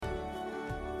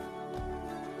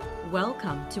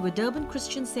Welcome to a Durban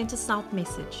Christian Center South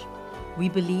message. We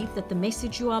believe that the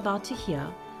message you are about to hear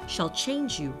shall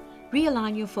change you,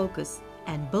 realign your focus,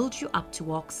 and build you up to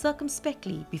walk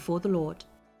circumspectly before the Lord.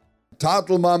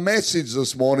 Title my message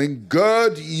this morning,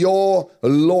 Gird Your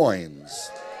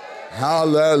Loins.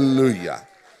 Hallelujah.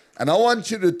 And I want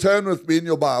you to turn with me in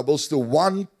your Bibles to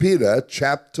 1 Peter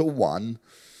chapter 1.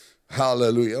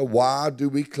 Hallelujah. Why do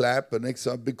we clap? And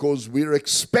because we're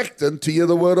expectant to hear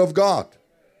the word of God.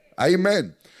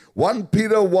 Amen. 1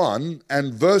 Peter 1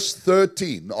 and verse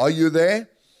 13. Are you there?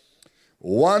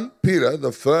 1 Peter,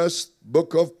 the first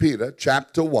book of Peter,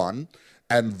 chapter 1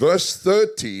 and verse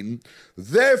 13.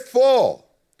 Therefore,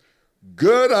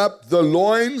 gird up the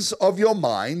loins of your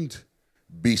mind,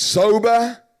 be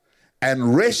sober,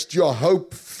 and rest your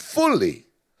hope fully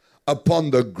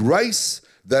upon the grace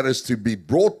that is to be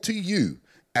brought to you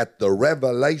at the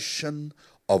revelation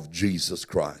of Jesus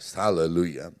Christ.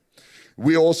 Hallelujah.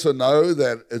 We also know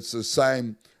that it's the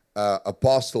same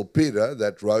Apostle Peter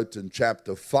that wrote in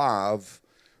chapter 5,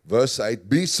 verse 8,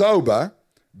 be sober,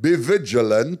 be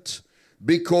vigilant,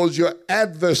 because your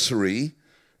adversary,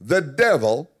 the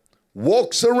devil,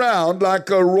 walks around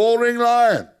like a roaring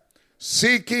lion,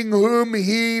 seeking whom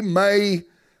he may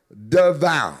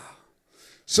devour.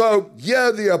 So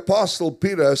here the Apostle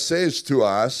Peter says to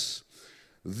us,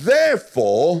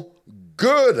 therefore,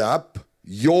 gird up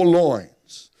your loins.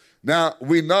 Now,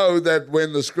 we know that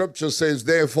when the scripture says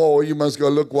therefore, you must go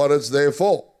look what it's there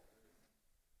for.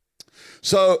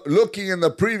 So, looking in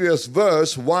the previous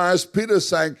verse, why is Peter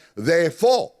saying,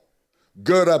 therefore,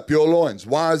 gird up your loins?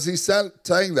 Why is he saying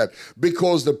that?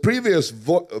 Because the previous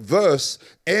verse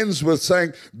ends with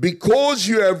saying, because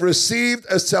you have received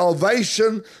a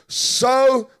salvation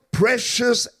so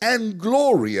precious and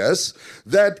glorious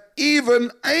that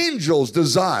even angels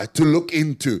desire to look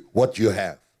into what you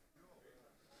have.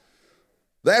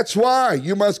 That's why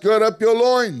you must gird up your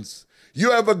loins. You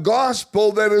have a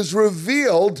gospel that is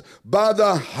revealed by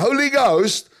the Holy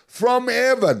Ghost from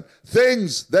heaven,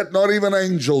 things that not even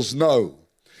angels know.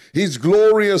 His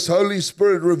glorious Holy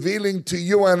Spirit revealing to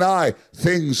you and I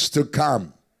things to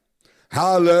come.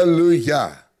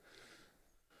 Hallelujah.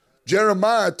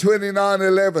 Jeremiah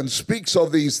 29:11 speaks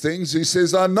of these things. He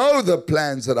says, I know the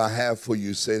plans that I have for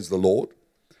you, says the Lord.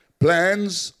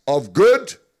 Plans of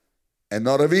good and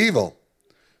not of evil,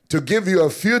 to give you a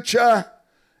future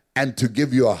and to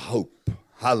give you a hope.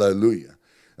 Hallelujah.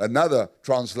 Another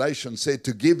translation said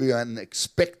to give you an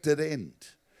expected end.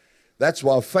 That's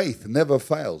why faith never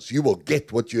fails. You will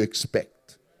get what you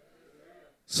expect.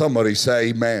 Somebody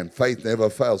say amen. Faith never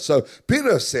fails. So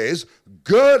Peter says,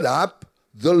 gird up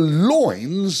the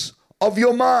loins of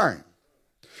your mind.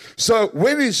 So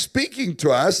when he's speaking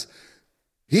to us,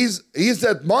 he's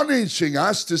admonishing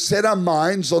us to set our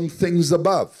minds on things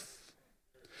above.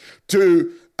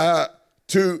 To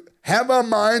have our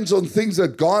minds on things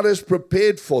that God has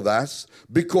prepared for us,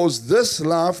 because this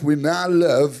life we now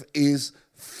live is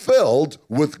filled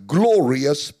with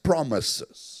glorious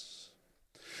promises.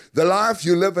 The life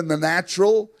you live in the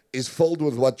natural is filled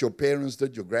with what your parents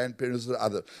did, your grandparents did,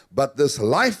 others. But this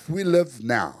life we live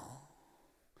now,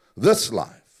 this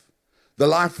life, the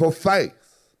life of faith,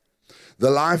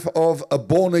 the life of a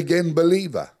born-again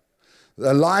believer,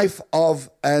 the life of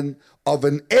an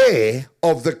heir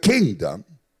of the kingdom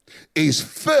is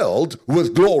filled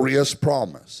with glorious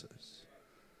promises.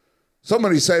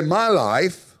 Somebody say, my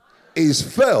life is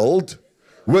filled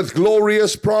with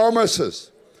glorious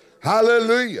promises.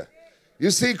 Hallelujah. You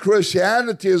see,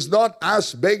 Christianity is not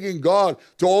us begging God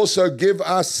to also give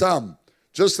us some,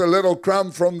 just a little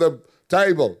crumb from the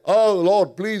table. Oh,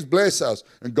 Lord, please bless us.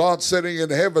 And God sitting in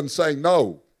heaven saying,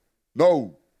 no,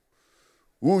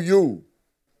 who you?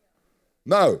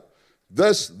 No.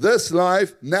 This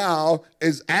life now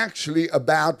is actually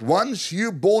about, once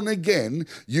you're born again,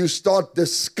 you start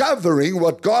discovering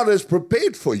what God has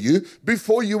prepared for you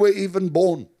before you were even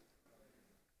born.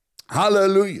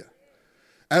 Hallelujah.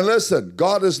 And listen,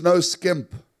 God is no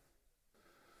skimp.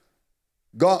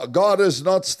 God is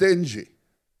not stingy.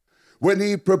 When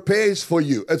he prepares for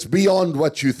you, it's beyond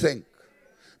what you think,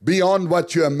 beyond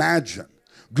what you imagine.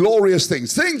 Glorious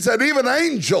things that even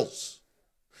angels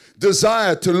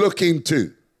desire to look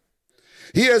into.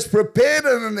 He has prepared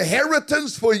an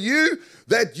inheritance for you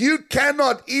that you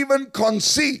cannot even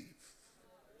conceive.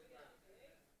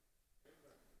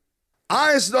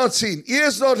 Eyes not seen,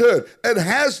 ears not heard, it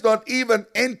has not even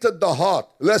entered the heart.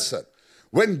 Listen,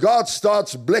 when God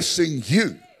starts blessing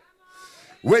you,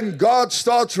 when God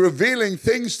starts revealing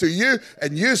things to you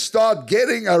and you start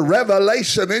getting a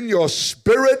revelation in your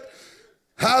spirit,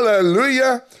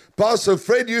 hallelujah, Pastor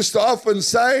Fred used to often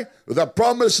say, the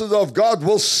promises of God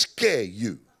will scare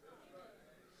you.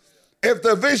 If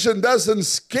the vision doesn't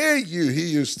scare you, he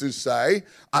used to say,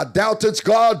 I doubt it's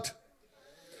God.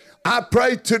 I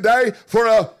pray today for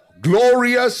a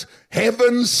glorious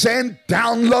heaven-sent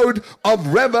download of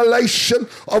revelation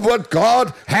of what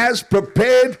God has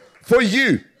prepared for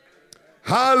you.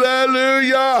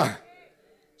 Hallelujah.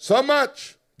 So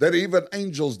much that even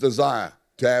angels desire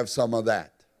to have some of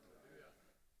that.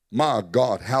 My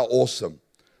God, how awesome.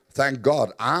 Thank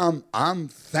God. I'm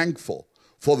thankful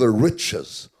for the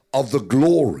riches of the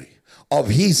glory of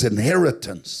his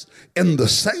inheritance in the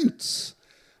saints.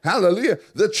 Hallelujah.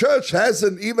 The church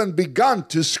hasn't even begun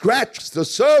to scratch the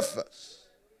surface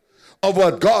of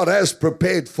what God has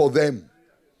prepared for them.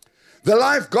 The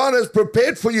life God has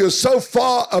prepared for you is so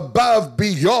far above,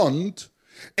 beyond,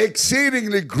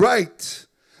 exceedingly great,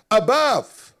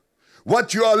 above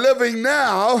what you are living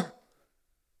now.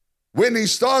 When he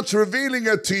starts revealing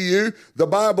it to you, the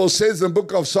Bible says in the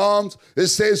book of Psalms, it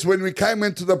says when we came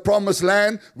into the promised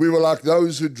land, we were like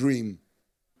those who dream.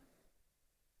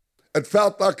 It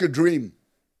felt like a dream.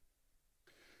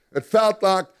 It felt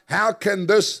like, how can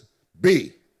this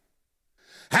be?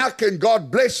 How can God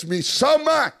bless me so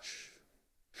much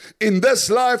in this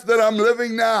life that I'm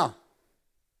living now?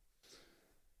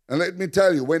 And let me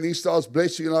tell you, when he starts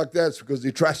blessing you like that, it's because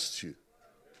he trusts you.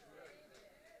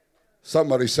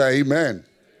 Somebody say amen.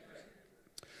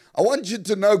 I want you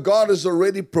to know God has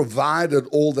already provided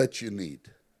all that you need.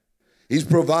 He's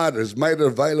provided, he's made it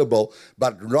available.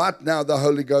 But right now the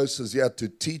Holy Ghost is here to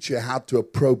teach you how to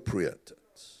appropriate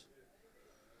it.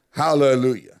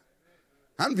 Hallelujah.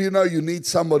 How many of you know you need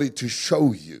somebody to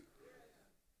show you?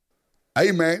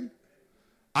 Amen.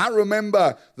 I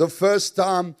remember the first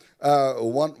time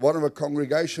one of our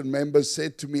congregation members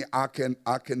said to me, I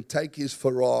can take his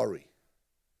Ferrari.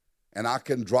 And I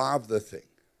can drive the thing.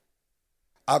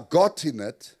 I got in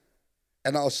it,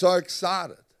 and I was so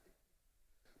excited.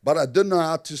 But I didn't know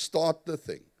how to start the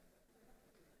thing.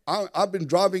 I've been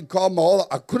driving car my whole life.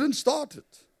 I couldn't start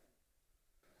it.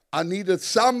 I needed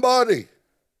somebody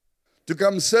to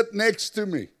come sit next to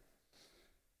me.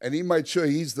 And he made sure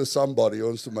he's the somebody who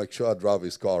wants to make sure I drive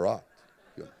his car right.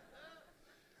 Yeah.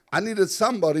 I needed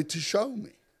somebody to show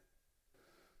me.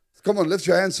 Come on, lift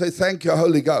your hand and say, thank you,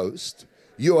 Holy Ghost.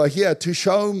 You are here to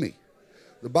show me.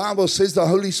 The Bible says the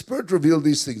Holy Spirit revealed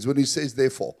these things when he says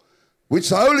therefore, which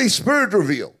the Holy Spirit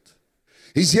revealed.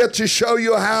 He's here to show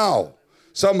you how.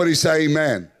 Somebody say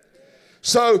amen.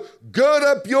 So gird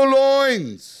up your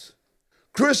loins.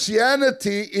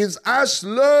 Christianity is us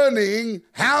learning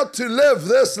how to live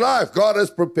this life God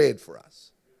has prepared for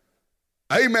us.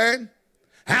 Amen.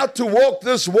 How to walk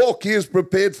this walk he has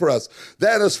prepared for us.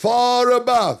 That is far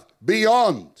above,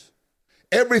 beyond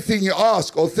everything you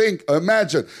ask or think or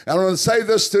imagine. And I want to say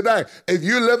this today. If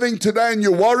you're living today and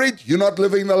you're worried, you're not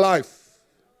living the life.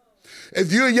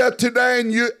 If you're here today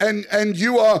and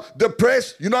you are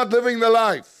depressed, you're not living the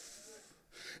life.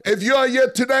 If you are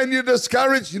here today and you're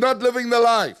discouraged, you're not living the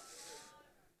life.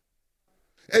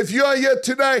 If you are here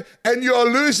today and you are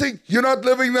losing, you're not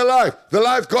living the life. The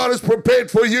life God has prepared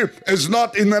for you is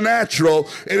not in the natural.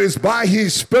 It is by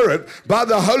his Spirit, by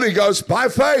the Holy Ghost, by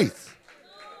faith.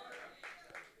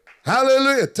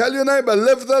 Hallelujah. Tell your neighbor,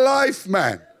 live the life,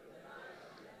 man.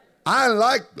 I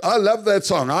love that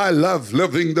song. I love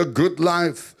living the good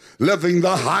life, living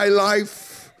the high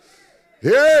life.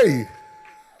 Yay.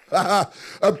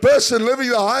 A person living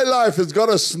the high life has got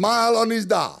a smile on his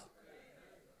dial.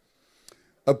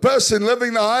 A person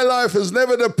living the high life is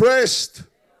never depressed.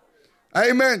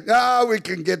 Amen. We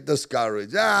can get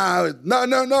discouraged.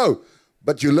 No.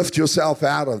 But you lift yourself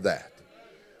out of that.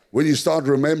 When you start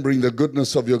remembering the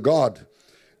goodness of your God,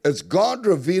 it's God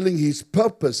revealing his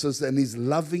purposes and his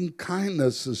loving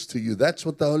kindnesses to you. That's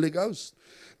what the Holy Ghost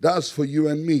does for you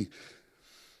and me.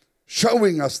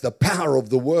 Showing us the power of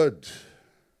the word.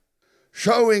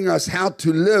 Showing us how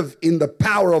to live in the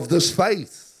power of this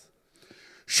faith.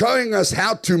 Showing us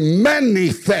how to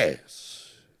manifest.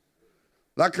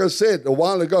 Like I said a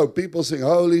while ago, people sing,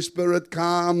 Holy Spirit,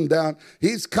 come down.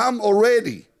 He's come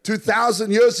already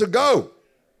 2,000 years ago.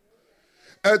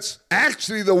 It's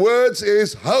actually, the words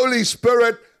is Holy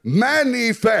Spirit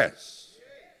manifest.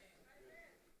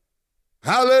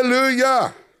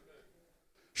 Hallelujah.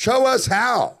 Show us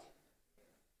how.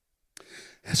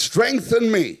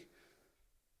 Strengthen me.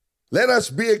 Let us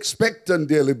be expectant,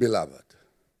 dearly beloved.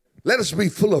 Let us be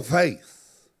full of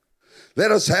faith.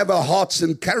 Let us have our hearts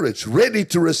encouraged, ready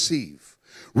to receive,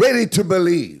 ready to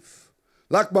believe.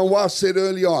 Like my wife said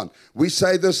early on, we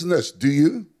say this and this. Do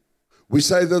you? We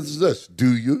say this,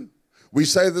 do you? We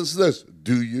say this,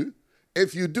 do you?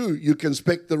 If you do, you can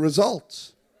expect the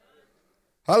results.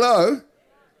 Hello?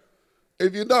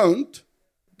 If you don't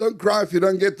cry if you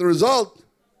don't get the result.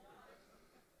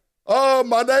 Oh,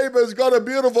 my neighbor's got a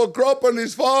beautiful crop on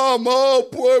his farm. Oh,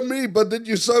 poor me. But did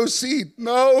you sow seed?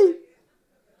 No.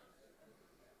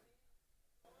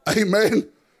 Amen.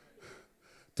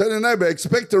 Tell your neighbor,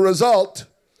 expect a result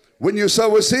when you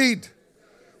sow a seed.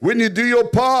 When you do your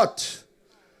part.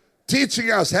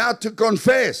 Teaching us how to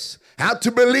confess, how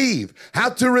to believe, how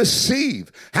to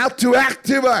receive, how to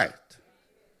activate.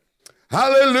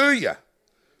 Hallelujah.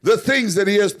 The things that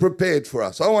he has prepared for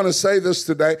us. I want to say this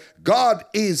today. God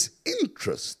is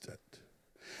interested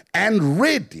and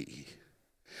ready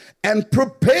and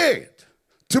prepared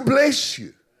to bless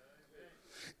you.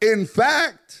 In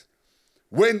fact,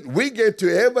 when we get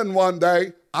to heaven one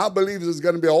day, I believe there's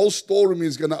going to be a whole storeroom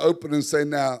he's going to open and say,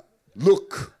 now,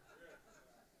 look,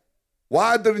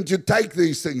 why didn't you take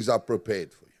these things I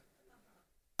prepared for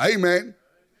you? Amen.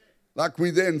 Like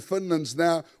we there in Finland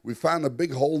now, we found a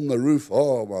big hole in the roof.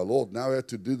 Oh, my Lord, now we have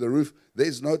to do the roof.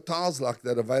 There's no tiles like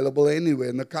that available anywhere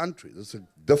in the country. There's a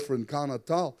different kind of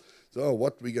tile. So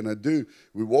what are we going to do?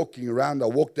 We're walking around. I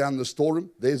walk down the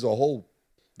storeroom. There's a whole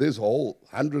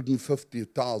 150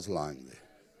 tiles lying there.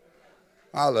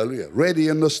 Hallelujah. Ready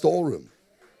in the storeroom.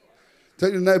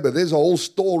 Tell your neighbor, there's a whole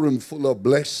storeroom full of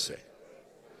blessing.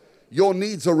 Your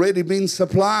needs already been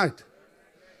supplied.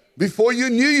 Before you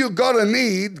knew you got a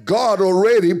need, God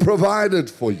already provided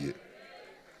for you.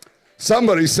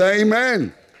 Somebody say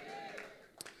amen.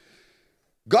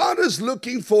 God is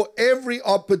looking for every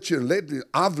opportunity.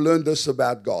 I've learned this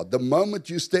about God. The moment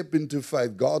you step into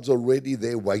faith, God's already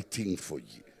there waiting for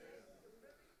you.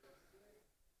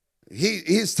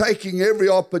 He's taking every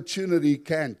opportunity he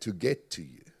can to get to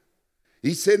you.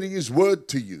 He's sending his word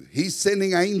to you. He's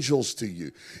sending angels to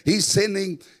you. He's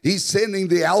sending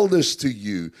the elders to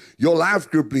you, your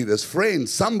life group leaders,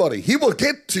 friends, somebody. He will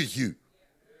get to you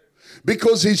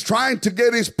because he's trying to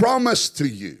get his promise to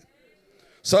you.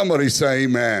 Somebody say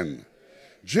amen.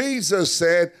 Jesus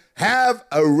said, have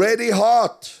a ready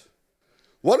heart.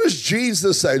 What does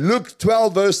Jesus say? Luke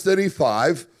 12 verse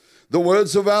 35, the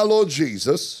words of our Lord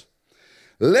Jesus.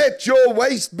 Let your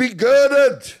waist be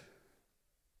girded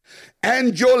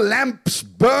and your lamps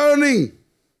burning.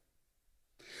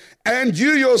 And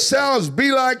you yourselves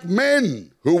be like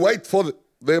men who wait for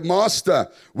their master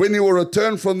when he will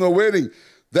return from the wedding,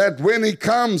 that when he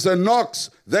comes and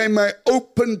knocks, they may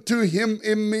open to him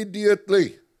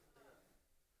immediately.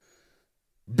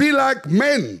 Be like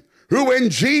men who when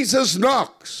Jesus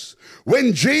knocks,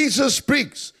 when Jesus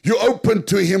speaks, you open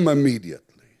to him immediately.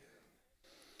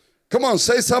 Come on,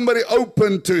 say somebody,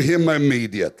 open to him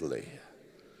immediately.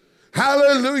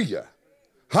 Hallelujah.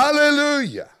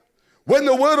 Hallelujah. When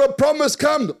the word of promise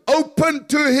comes, open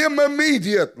to him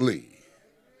immediately.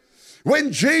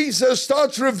 When Jesus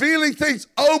starts revealing things,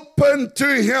 open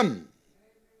to him.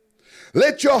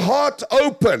 Let your heart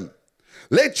open.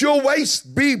 Let your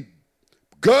waist be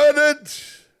girded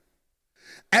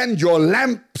and your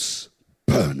lamps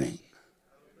burning.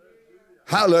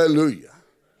 Hallelujah.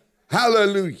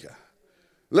 Hallelujah.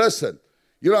 Listen.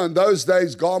 You know, in those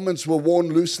days, garments were worn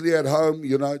loosely at home.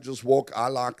 You know, just walk. I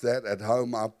like that. At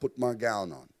home, I put my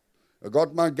gown on. I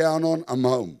got my gown on, I'm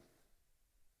home.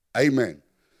 Amen.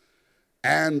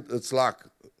 And it's like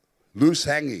loose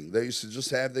hanging. They used to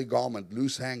just have their garment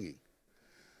loose hanging.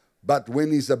 But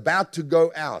when he's about to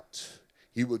go out,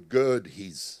 he would gird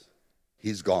his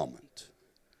garment.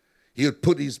 He would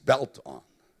put his belt on.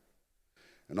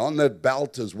 And on that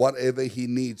belt is whatever he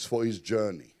needs for his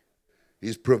journey.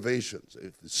 His provisions,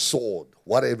 his sword,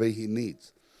 whatever he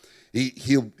needs.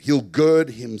 He'll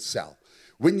gird himself.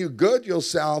 When you gird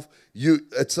yourself,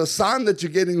 it's a sign that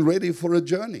you're getting ready for a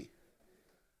journey.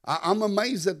 I'm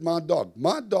amazed at my dog.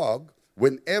 My dog,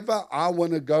 whenever I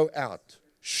want to go out,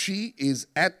 she is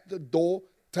at the door,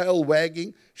 tail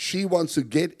wagging. She wants to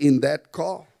get in that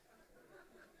car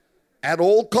at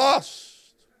all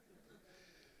costs.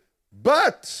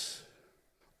 But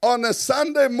on a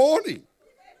Sunday morning,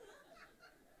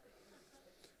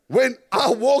 when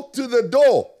I walk to the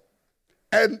door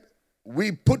and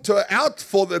we put her out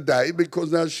for the day,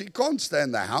 because now she can't stay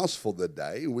in the house for the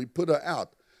day, we put her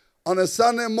out. On a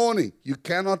Sunday morning, you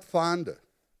cannot find her.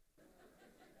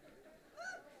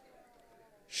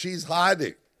 She's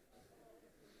hiding.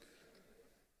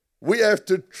 We have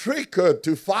to trick her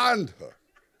to find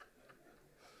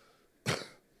her.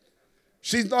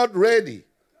 She's not ready.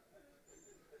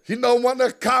 She don't want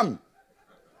to come.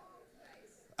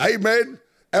 Amen.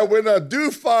 And when I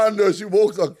do find her, she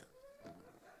walks like,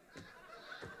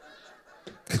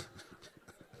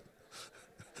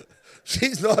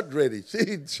 She's not ready.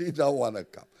 She don't want to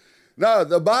come. No,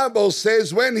 the Bible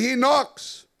says when he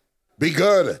knocks, be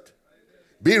girded.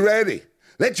 Be ready.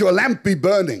 Let your lamp be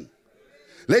burning.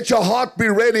 Let your heart be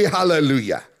ready.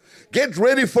 Hallelujah. Get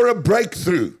ready for a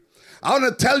breakthrough. I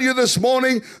want to tell you this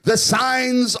morning, the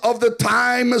signs of the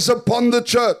time is upon the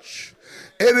church.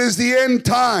 It is the end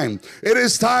time. It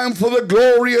is time for the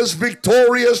glorious,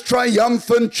 victorious,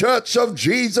 triumphant church of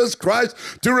Jesus Christ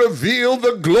to reveal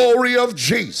the glory of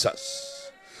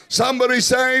Jesus. Somebody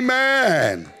say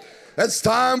amen. It's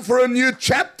time for a new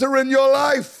chapter in your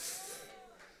life.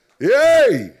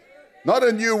 Yay! Not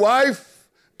a new wife,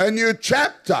 a new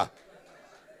chapter.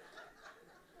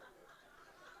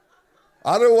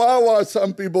 I don't know why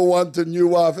some people want a new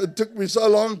wife. It took me so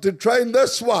long to train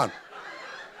this one.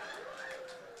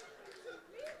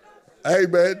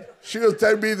 Amen. She was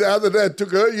telling me the other day, it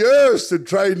took her years to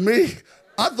train me.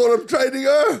 I thought I'm training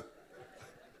her.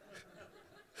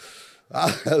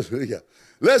 Hallelujah.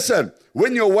 Listen,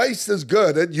 when your waist is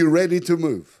girded, you're ready to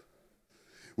move.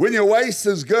 When your waist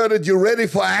is girded, you're ready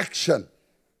for action.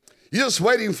 You're just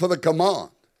waiting for the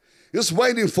command. You're just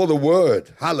waiting for the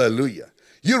word. Hallelujah.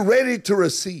 You're ready to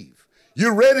receive.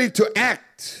 You're ready to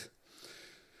act.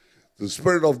 The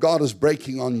Spirit of God is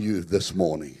breaking on you this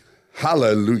morning.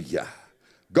 Hallelujah.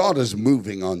 God is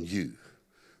moving on you.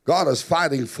 God is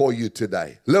fighting for you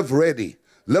today. Live ready.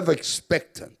 Live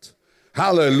expectant.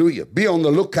 Hallelujah. Be on the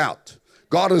lookout.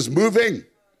 God is moving.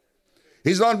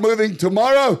 He's not moving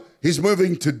tomorrow. He's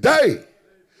moving today.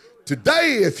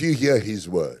 Today, if you hear his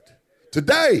word.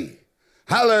 Today.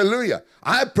 Hallelujah.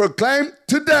 I proclaim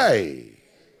today.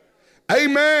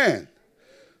 Amen.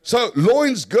 So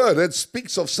loins girded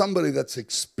speaks of somebody that's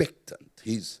expectant.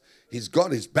 He's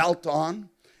got his belt on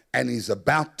and he's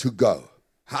about to go.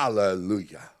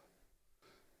 Hallelujah.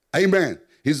 Amen.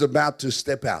 He's about to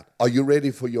step out. Are you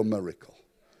ready for your miracle?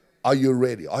 Are you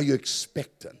ready? Are you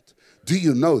expectant? Do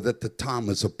you know that the time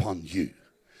is upon you?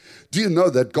 Do you know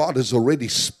that God has already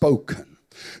spoken?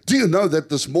 Do you know that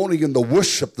this morning in the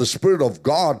worship, the Spirit of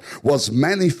God was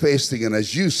manifesting, and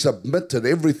as you submitted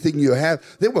everything you have,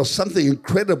 there was something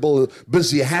incredible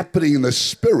busy happening in the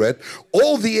Spirit.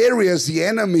 All the areas the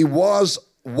enemy was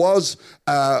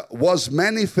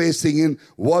manifesting in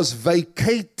was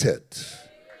vacated.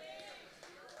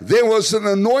 There was an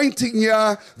anointing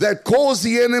here that caused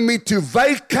the enemy to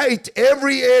vacate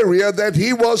every area that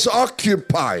he was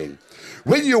occupying.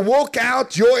 When you walk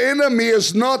out, your enemy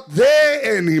is not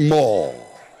there anymore.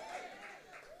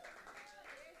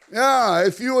 Yeah,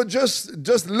 if you were just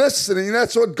listening,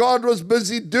 that's what God was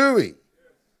busy doing.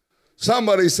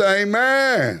 Somebody say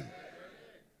amen.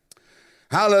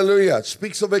 Hallelujah. It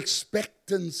speaks of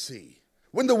expectancy.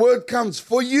 When the word comes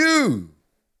for you.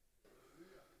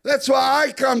 That's why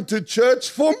I come to church,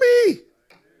 for me.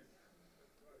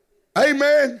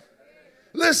 Amen.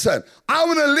 Listen, I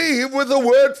want to leave with a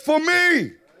word for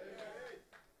me.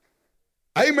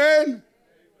 Amen.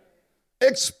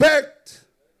 Expect.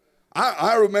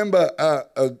 I remember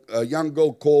a young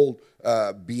girl called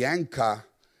Bianca.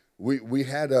 We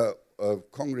had a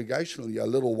congregational a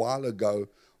little while ago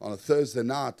on a Thursday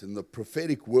night, and the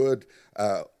prophetic word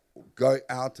go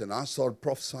out, and I started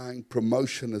prophesying,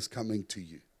 promotion is coming to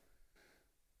you.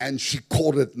 And she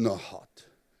caught it in her heart.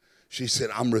 She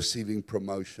said, I'm receiving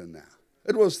promotion now.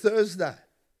 It was Thursday,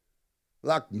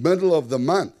 like middle of the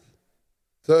month,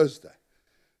 Thursday.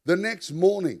 The next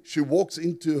morning, she walks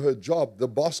into her job. The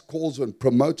boss calls her and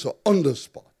promotes her on the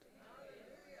spot.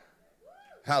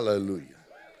 Hallelujah.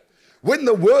 When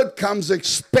the word comes,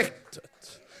 expect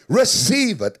it.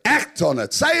 Receive it. Act on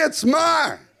it. Say it's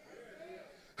mine.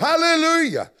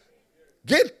 Hallelujah.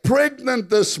 Get pregnant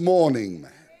this morning,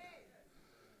 man.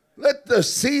 Let the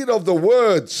seed of the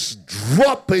words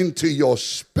drop into your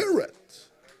spirit.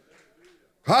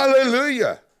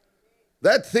 Hallelujah.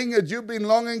 That thing that you've been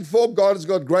longing for, God's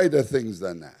got greater things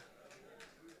than that.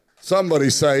 Somebody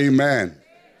say amen.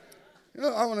 You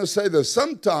know, I want to say this.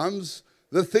 Sometimes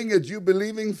the thing that you're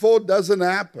believing for doesn't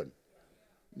happen.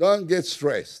 Don't get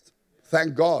stressed.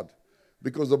 Thank God.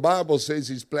 Because the Bible says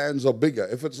his plans are bigger.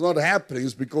 If it's not happening,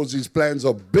 it's because his plans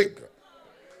are bigger.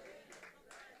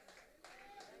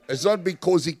 It's not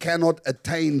because he cannot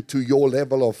attain to your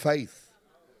level of faith.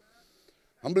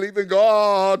 I'm believing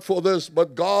God for this,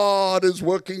 but God is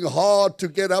working hard to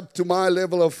get up to my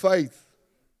level of faith.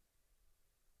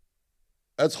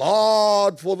 It's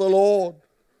hard for the Lord.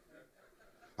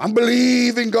 I'm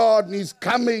believing God, and he's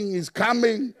coming, he's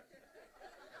coming.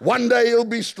 One day he'll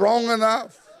be strong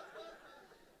enough.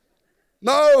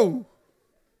 No.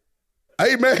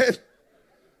 Amen.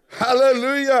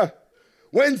 Hallelujah.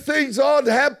 When things aren't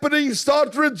happening,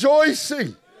 start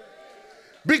rejoicing.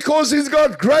 Because he's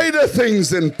got greater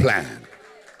things in plan.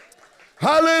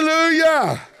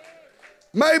 Hallelujah.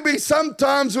 Maybe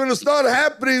sometimes when it's not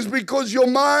happening, it's because your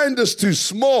mind is too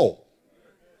small.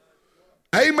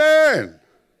 Amen.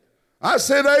 I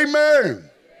said amen.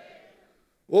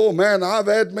 Oh man, I've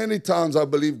had many times I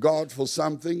believe God for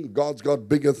something. God's got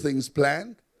bigger things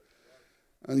planned.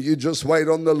 And you just wait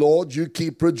on the Lord. You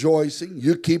keep rejoicing.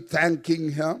 You keep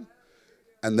thanking Him.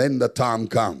 And then the time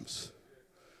comes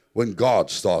when God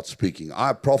starts speaking.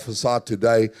 I prophesy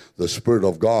today the Spirit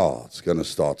of God's going to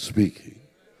start speaking.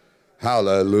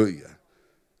 Hallelujah.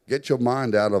 Get your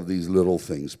mind out of these little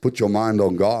things. Put your mind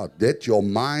on God. Let your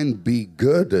mind be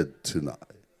girded tonight.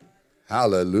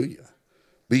 Hallelujah.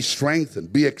 Be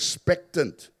strengthened. Be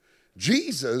expectant.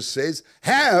 Jesus says,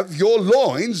 have your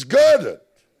loins girded.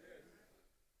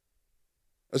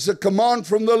 It's a command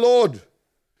from the Lord.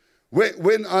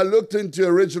 When I looked into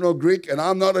original Greek, and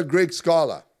I'm not a Greek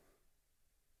scholar,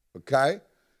 okay?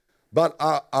 But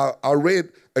I read,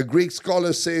 a Greek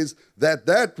scholar says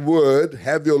that word,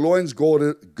 have your loins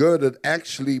girded,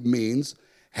 actually means,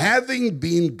 having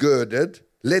been girded,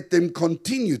 let them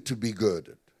continue to be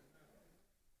girded.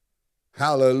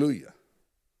 Hallelujah.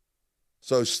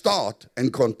 So start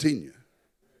and continue.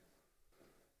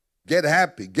 Get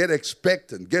happy, get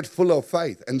expectant, get full of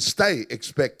faith, and stay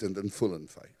expectant and full in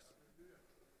faith.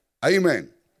 Amen.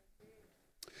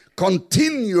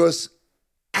 Continuous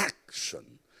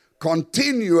action,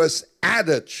 continuous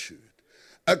attitude,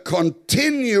 a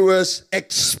continuous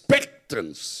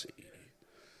expectancy.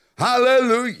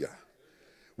 Hallelujah.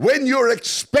 When you're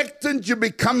expectant, you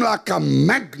become like a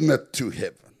magnet to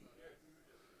heaven.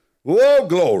 Oh,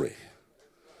 glory.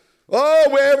 Oh,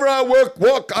 wherever I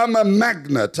walk, I'm a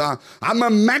magnet. I'm a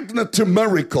magnet to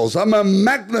miracles. I'm a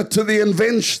magnet to the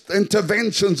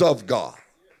interventions of God.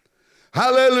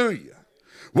 Hallelujah.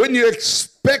 When you're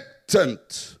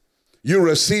expectant, you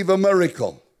receive a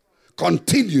miracle.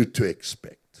 Continue to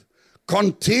expect.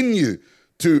 Continue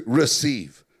to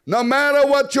receive. No matter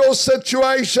what your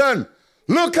situation,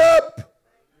 look up.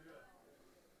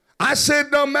 I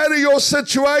said, no matter your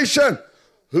situation,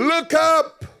 look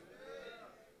up.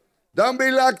 Don't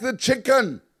be like the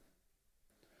chicken.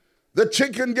 The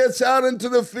chicken gets out into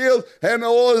the field and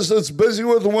it's busy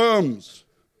with worms.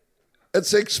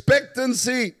 Its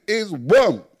expectancy is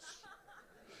worms.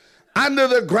 Under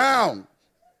the ground.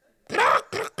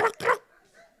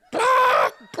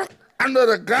 Under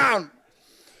the ground.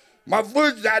 My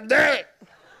food's not there.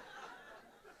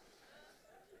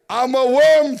 I'm a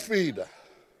worm feeder.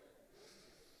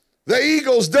 The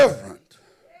eagle's different.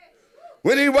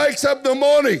 When he wakes up in the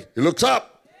morning, he looks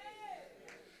up.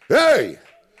 Hey,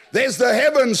 there's the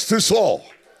heavens to soar.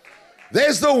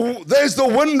 There's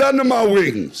the wind under my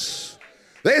wings.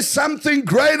 There's something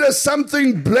greater,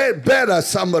 something better,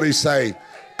 somebody say.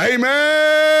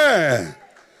 Amen.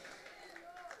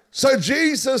 So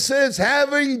Jesus says,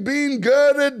 having been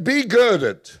girded, be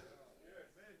girded.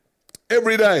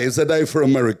 Every day is a day for a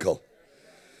miracle.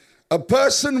 A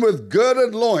person with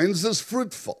girded loins is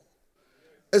fruitful.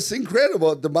 It's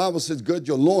incredible. The Bible says, gird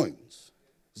your loins.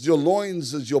 Your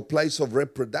loins is your place of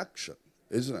reproduction,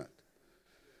 isn't it?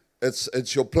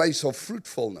 It's your place of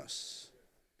fruitfulness.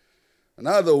 In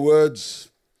other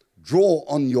words, draw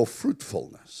on your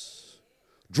fruitfulness.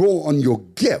 Draw on your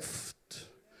gift.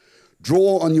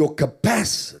 Draw on your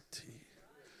capacity.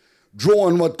 Draw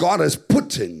on what God has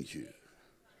put in you.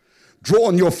 Draw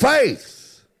on your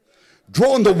faith.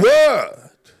 Draw on the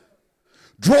word.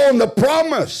 Draw on the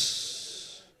promise.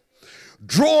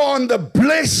 Draw on the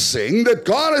blessing that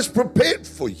God has prepared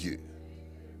for you.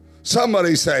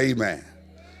 Somebody say amen.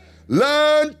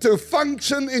 Learn to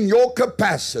function in your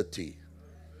capacity.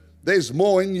 There's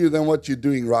more in you than what you're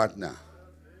doing right now.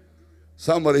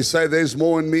 Somebody say there's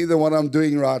more in me than what I'm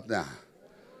doing right now.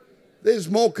 There's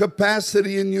more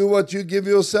capacity in you what you give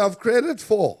yourself credit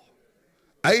for.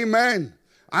 Amen.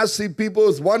 I see people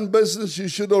with one business, you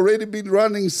should already be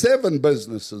running 7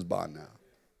 businesses by now.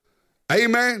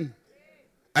 Amen.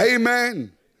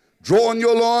 Amen. Draw on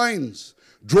your loins.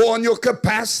 Draw on your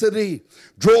capacity.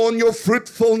 Draw on your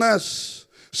fruitfulness.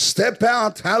 Step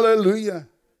out. Hallelujah.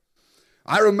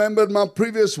 I remember in my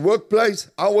previous workplace,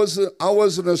 I was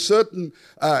in a certain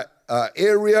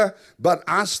area, but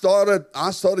I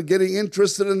started getting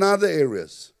interested in other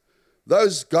areas.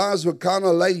 Those guys were kind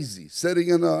of lazy, sitting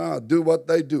in do what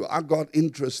they do. I got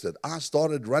interested. I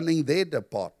started running their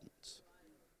departments.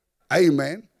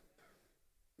 Amen.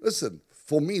 Listen,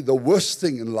 for me, the worst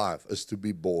thing in life is to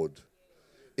be bored.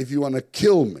 If you want to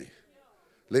kill me,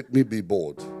 let me be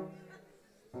bored.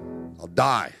 I'll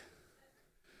die.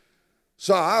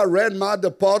 So I ran my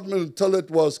department until it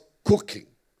was cooking.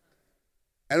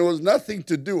 And it was nothing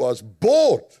to do. I was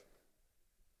bored.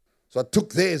 So I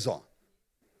took theirs on.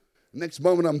 Next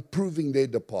moment, I'm improving their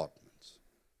departments.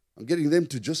 I'm getting them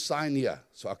to just sign here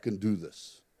so I can do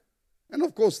this. And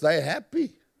of course, they're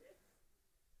happy.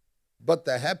 But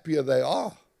the happier they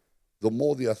are, the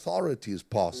more the authority is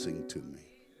passing to me.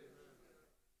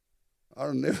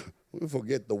 I'll never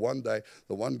forget the one day,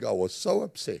 the one guy was so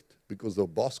upset because the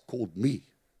boss called me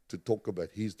to talk about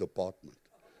his department.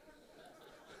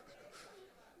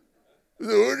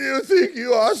 Who do you think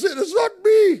you are? I said, it's not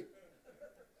me.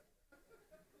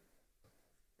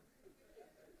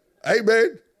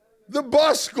 Amen. The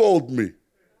boss called me.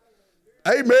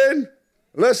 Amen.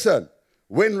 Listen,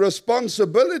 when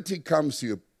responsibility comes to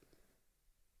you,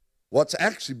 what's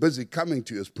actually busy coming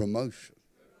to you is promotion.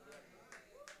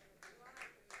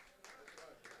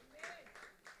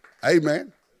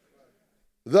 Amen.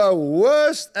 The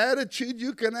worst attitude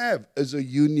you can have is a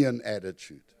union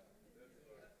attitude.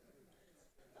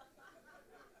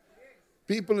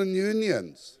 People in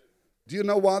unions, do you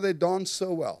know why they dance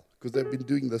so well? Because they've been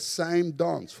doing the same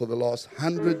dance for the last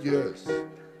 100 years.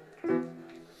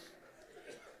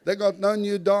 They got no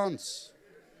new dance.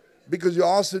 Because you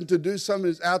ask them to do something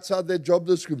that's outside their job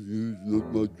description. It's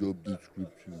not my job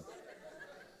description.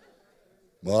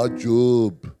 My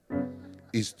job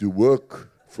is to work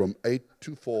from 8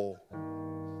 to 4.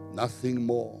 Nothing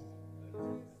more.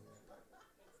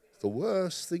 It's the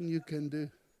worst thing you can do.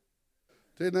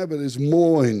 Tell you, no, but there's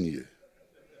more in you.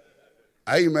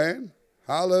 Amen.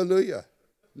 Hallelujah.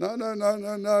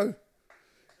 No.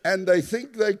 And they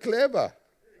think they're clever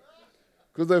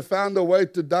because they found a way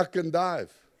to duck and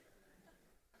dive.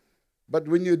 But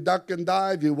when you duck and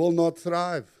dive, you will not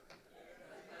thrive.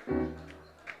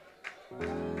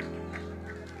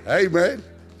 Amen.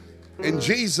 In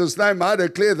Jesus' name, I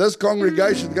declare this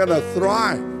congregation is going to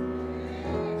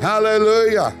thrive.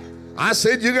 Hallelujah. I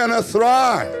said you're going to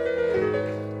thrive.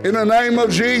 In the name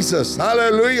of Jesus.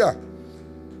 Hallelujah.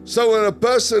 So when a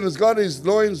person has got his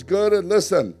loins girded,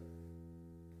 listen,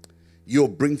 you'll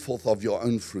bring forth of your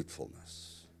own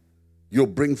fruitfulness. You'll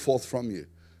bring forth from you.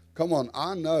 Come on,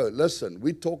 I know. Listen,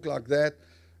 we talk like that,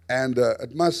 and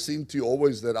it must seem to you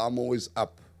always that I'm always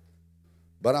up.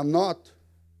 But I'm not.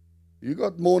 You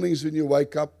got mornings when you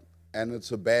wake up, and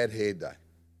it's a bad hair day.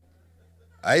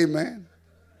 Amen.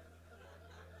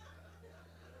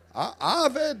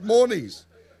 I've had mornings.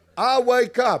 I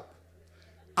wake up.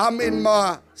 I'm in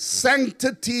my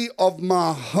sanctity of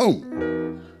my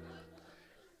home.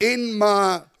 In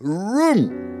my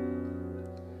room.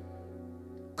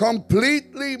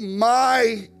 Completely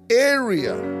my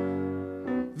area.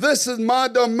 This is my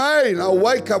domain. I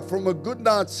wake up from a good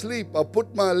night's sleep. I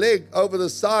put my leg over the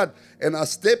side and I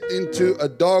step into a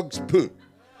dog's poo.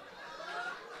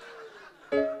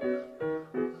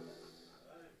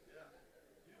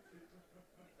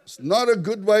 It's not a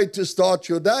good way to start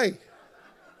your day.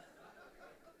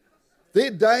 There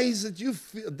are days that you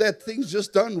feel that things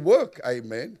just don't work.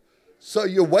 Amen. So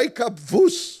you wake up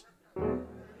voos.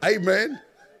 Amen.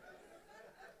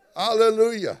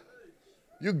 Hallelujah.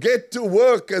 You get to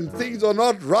work and things are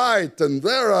not right and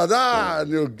and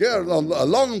you get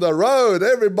along the road,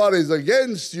 everybody's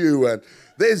against you, and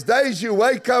there's days you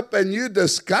wake up and you're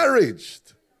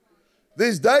discouraged.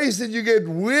 There's days that you get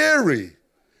weary,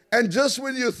 and just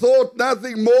when you thought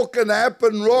nothing more can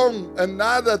happen wrong,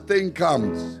 another thing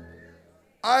comes.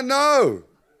 I know.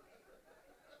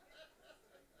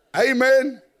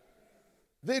 Amen.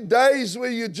 There are days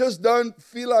where you just don't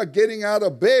feel like getting out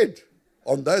of bed.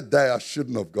 On that day, I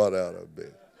shouldn't have got out of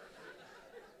bed.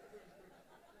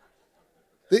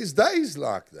 There's days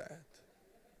like that.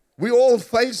 We all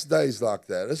face days like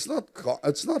that.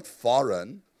 It's not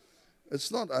foreign.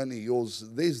 It's not only yours.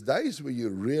 There's days where you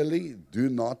really do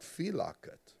not feel like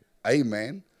it.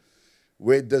 Amen.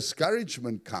 Where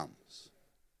discouragement comes.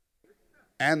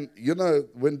 And, you know,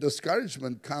 when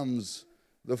discouragement comes,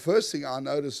 the first thing I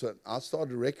notice, I start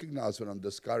to recognize when I'm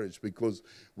discouraged, because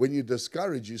when you're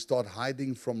discouraged, you start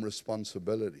hiding from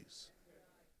responsibilities.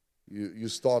 You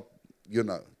start,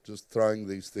 just throwing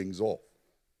these things off.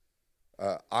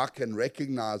 I can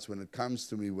recognize when it comes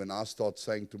to me, when I start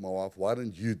saying to my wife, why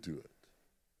don't you do it?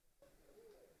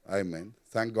 Amen.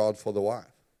 Thank God for the wife.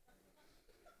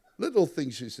 Little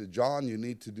things she said, John, you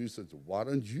need to do something. Why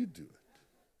don't you do it?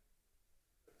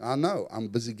 I know, I'm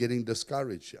busy getting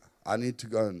discouraged here. I need to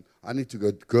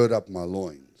go gird up my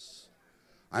loins.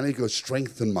 I need to go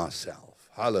strengthen myself.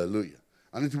 Hallelujah.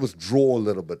 I need to withdraw a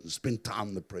little bit and spend time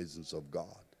in the presence of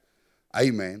God.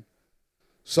 Amen.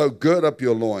 So gird up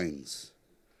your loins.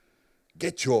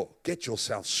 Get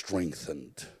yourself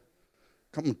strengthened.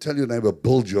 Come and tell your neighbor,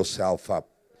 build yourself up.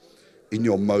 in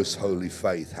your most holy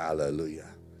faith. Hallelujah.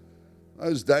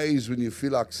 Those days when you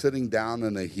feel like sitting down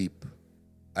in a heap.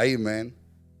 Amen.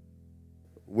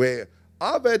 Where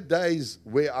I've had days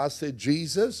where I said,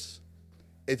 Jesus,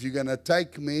 if you're going to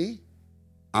take me,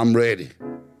 I'm ready.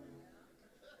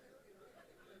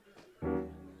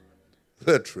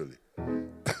 Literally.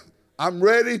 I'm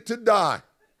ready to die.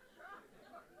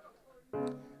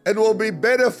 It will be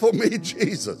better for me,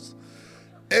 Jesus,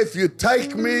 if you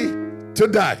take me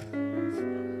today.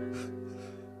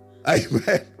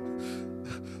 Amen.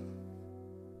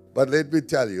 But let me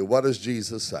tell you, what does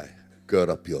Jesus say? Gird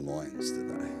up your loins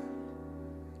today.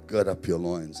 Gird up your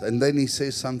loins. And then he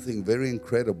says something very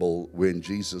incredible when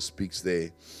Jesus speaks there.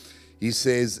 He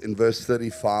says in verse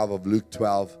 35 of Luke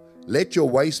 12, let your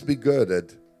waist be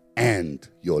girded and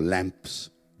your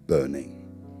lamps burning.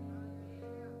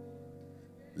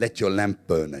 Let your lamp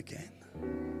burn again.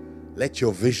 Let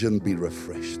your vision be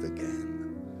refreshed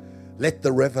again. Let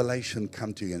the revelation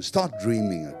come to you and start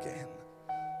dreaming again.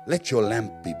 Let your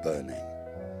lamp be burning.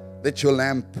 Let your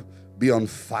lamp be on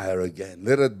fire again.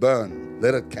 Let it burn.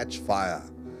 Let it catch fire.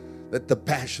 Let the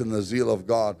passion, the zeal of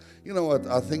God. You know what?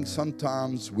 I think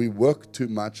sometimes we work too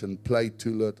much and play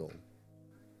too little.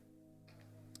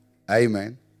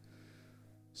 Amen.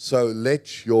 So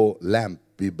let your lamp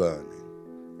be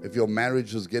burning. If your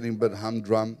marriage is getting a bit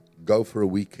humdrum, go for a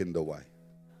weekend away.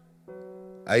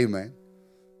 Amen.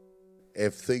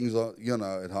 If things are,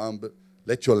 at home, but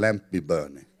let your lamp be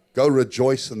burning. Go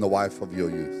rejoice in the wife of your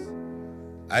youth.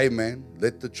 Amen.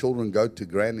 Let the children go to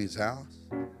granny's house.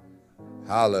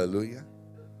 Hallelujah.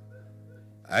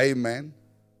 Amen.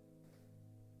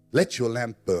 Let your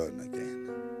lamp burn again.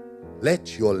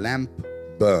 Let your lamp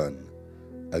burn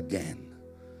again.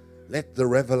 Let the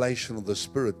revelation of the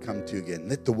Spirit come to you again.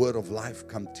 Let the word of life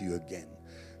come to you again.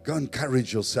 Go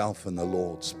encourage yourself in the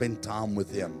Lord. Spend time with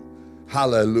Him.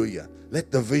 Hallelujah.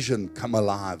 Let the vision come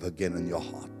alive again in your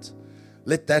heart.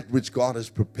 Let that which God has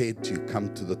prepared to you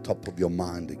come to the top of your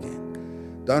mind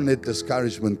again. Don't let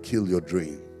discouragement kill your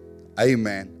dream.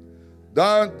 Amen.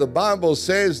 The Bible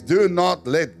says, do not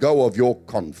let go of your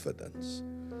confidence.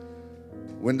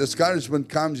 When discouragement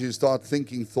comes, you start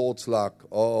thinking thoughts like,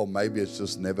 oh, maybe it's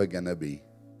just never going to be.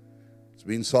 It's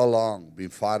been so long, been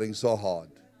fighting so hard.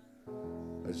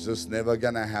 It's just never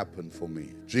going to happen for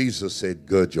me. Jesus said,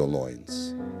 gird your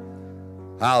loins.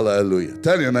 Hallelujah.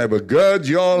 Tell your neighbor, gird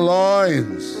your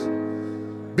loins.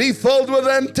 Be filled with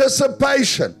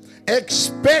anticipation.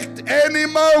 Expect any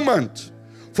moment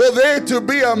for there to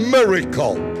be a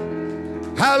miracle.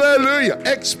 Hallelujah.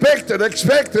 Expect it,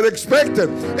 expect it, expect it,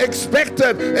 expect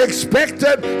it, expect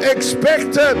it,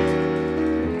 expect it.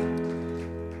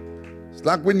 It's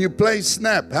like when you play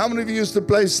Snap. How many of you used to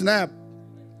play Snap?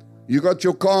 You got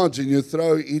your cards and you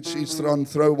throw each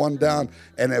throw one down,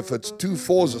 and if it's 2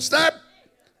 4s, snap.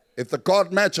 If the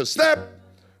card matches, snap.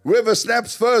 Whoever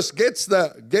snaps first gets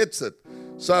it.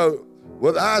 So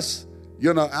with us,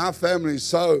 our family,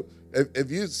 so if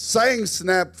you saying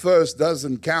snap first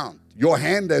doesn't count. Your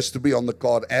hand has to be on the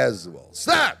card as well.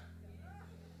 Snap!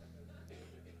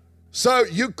 So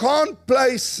you can't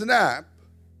play Snap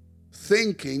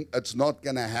thinking it's not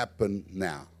going to happen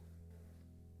now.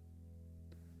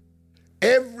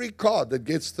 Every card that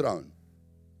gets thrown,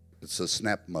 it's a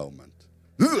snap moment.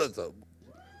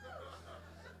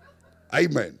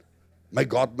 Amen. May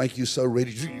God make you so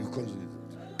ready.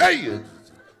 Hey!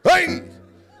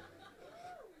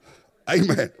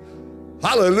 Amen.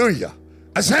 Hallelujah.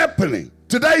 It's happening.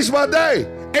 Today's my day.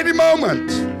 Any moment.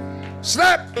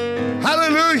 Snap.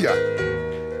 Hallelujah.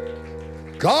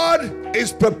 God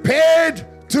is prepared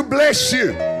to bless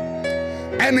you.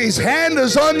 And His hand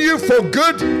is on you for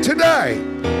good today.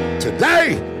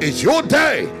 Today is your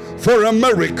day for a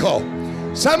miracle.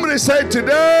 Somebody say,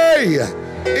 today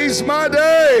is my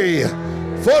day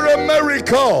for a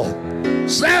miracle.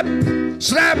 Snap,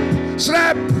 snap,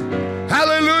 snap.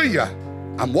 Hallelujah.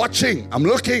 I'm watching, I'm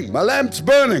looking, my lamp's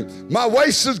burning, my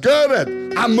waist is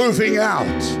girded, I'm moving out.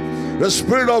 The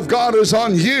Spirit of God is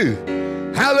on you.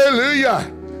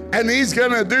 Hallelujah. And He's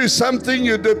going to do something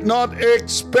you did not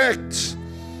expect.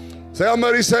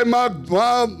 Somebody say, my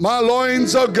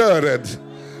loins are girded.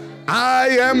 I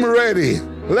am ready.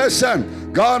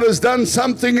 Listen, God has done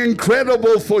something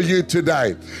incredible for you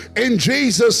today. In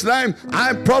Jesus' name,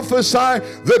 I prophesy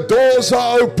the doors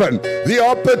are open. The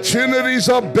opportunities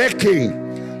are beckoning.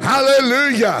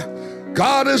 Hallelujah.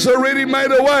 God has already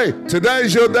made a way. Today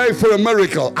is your day for a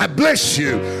miracle. I bless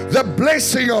you. The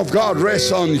blessing of God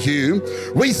rests on you.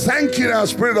 We thank you now,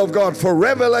 Spirit of God, for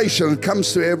revelation that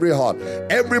comes to every heart,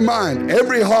 every mind,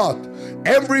 every heart,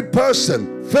 every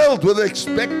person filled with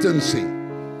expectancy.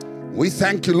 We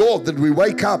thank you, Lord, that we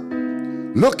wake up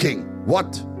looking,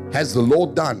 what has the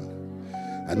Lord done?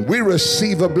 And we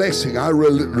receive a blessing. I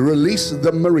release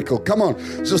the miracle. Come on,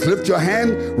 just lift your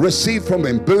hand, receive from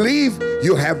Him. Believe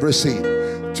you have received.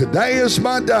 Today is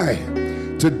my day.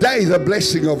 Today the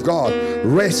blessing of God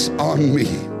rests on me.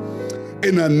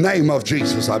 In the name of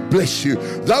Jesus, I bless you.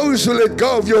 Those who let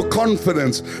go of your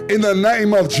confidence, in the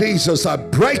name of Jesus, I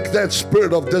break that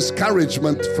spirit of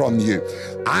discouragement from you.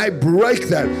 I break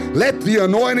that. Let the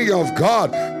anointing of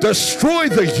God destroy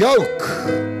the yoke.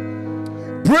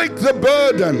 Break the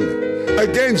burden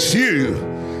against you.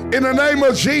 In the name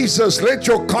of Jesus, let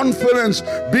your confidence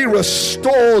be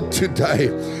restored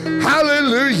today.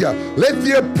 Hallelujah. Let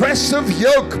the oppressive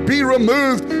yoke be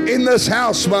removed in this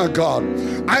house, my God.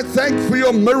 I thank you for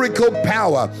your miracle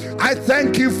power. I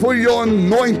thank you for your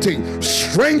anointing,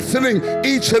 strengthening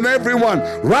each and every one.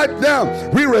 Right now,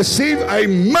 we receive a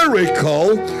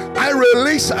miracle. I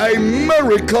release a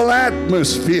miracle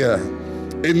atmosphere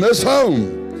in this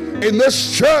home, in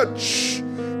this church,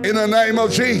 in the name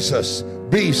of Jesus.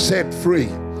 Be set free,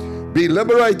 be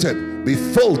liberated, be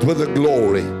filled with the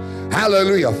glory.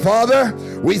 Hallelujah. Father,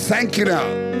 we thank you now.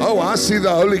 Oh, I see the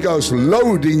Holy Ghost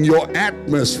loading your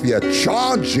atmosphere,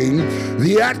 charging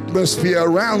the atmosphere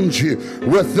around you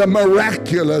with the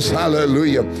miraculous.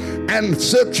 Hallelujah. And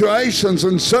situations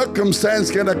and circumstances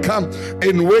going to come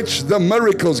in which the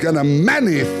miracle is going to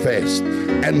manifest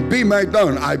and be made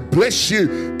known. I bless you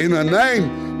in the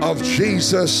name of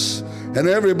Jesus. And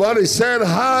everybody said,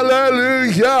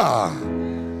 hallelujah.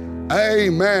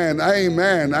 Amen,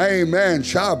 amen, amen.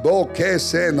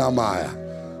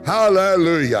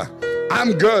 Hallelujah.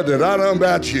 I'm girded. I don't know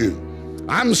about you.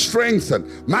 I'm strengthened.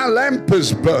 My lamp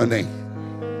is burning.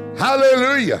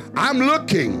 Hallelujah. I'm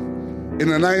looking. In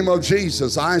the name of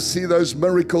Jesus, I see those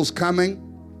miracles coming.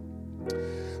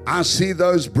 I see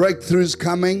those breakthroughs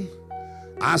coming.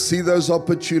 I see those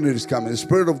opportunities coming. The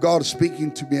Spirit of God is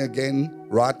speaking to me again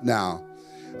right now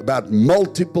about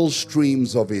multiple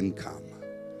streams of income.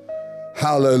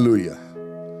 Hallelujah.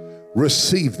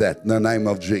 Receive that in the name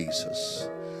of Jesus.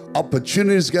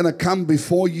 Opportunities going to come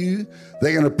before you.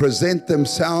 They're going to present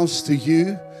themselves to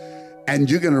you, and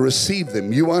you're going to receive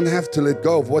them. You won't have to let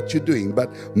go of what you're doing, but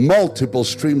multiple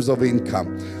streams of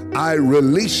income. I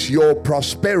release your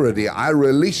prosperity. I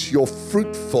release your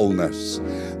fruitfulness.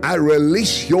 I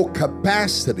release your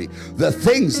capacity. The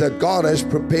things that God has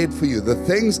prepared for you, the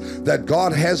things that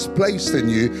God has placed in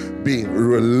you, be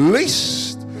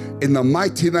released in the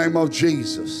mighty name of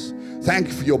Jesus. Thank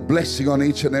you for your blessing on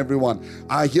each and every one.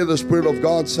 I hear the Spirit of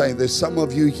God saying there's some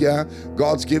of you here,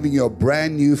 God's giving you a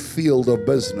brand new field of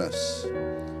business.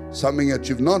 Something that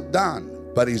you've not done,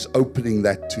 but He's opening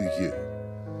that to you.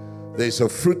 There's a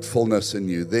fruitfulness in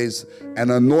you. There's an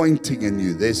anointing in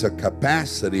you. There's a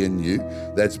capacity in you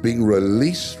that's being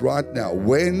released right now.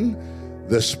 When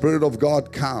the Spirit of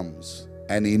God comes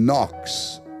and He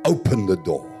knocks, open the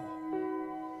door.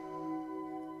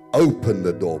 Open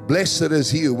the door. Blessed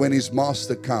is he who, when his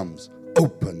master comes,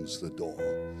 opens the door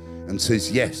and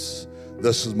says, yes,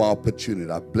 this is my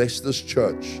opportunity. I bless this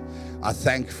church. I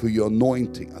thank you for your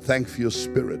anointing. I thank you for your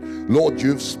Spirit. Lord,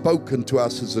 you've spoken to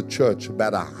us as a church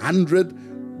about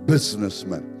 100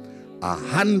 businessmen.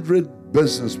 100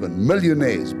 businessmen,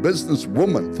 millionaires,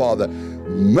 businesswomen, Father,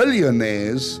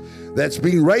 millionaires that's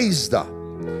been raised up.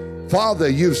 Father,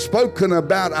 you've spoken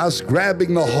about us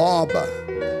grabbing the harbor,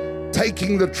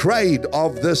 taking the trade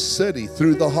of this city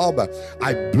through the harbor.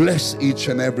 I bless each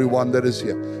and every one that is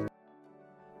here.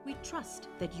 We trust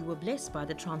that you were blessed by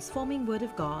the transforming Word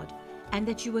of God and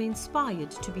that you were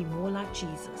inspired to be more like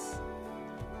Jesus.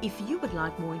 If you would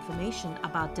like more information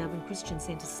about Durban Christian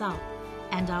Center South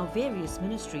and our various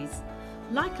ministries,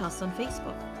 like us on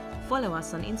Facebook, follow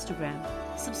us on Instagram,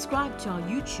 subscribe to our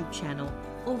YouTube channel,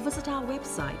 or visit our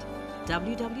website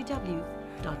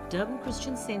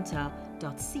www.durbanchristiancenter.co.za.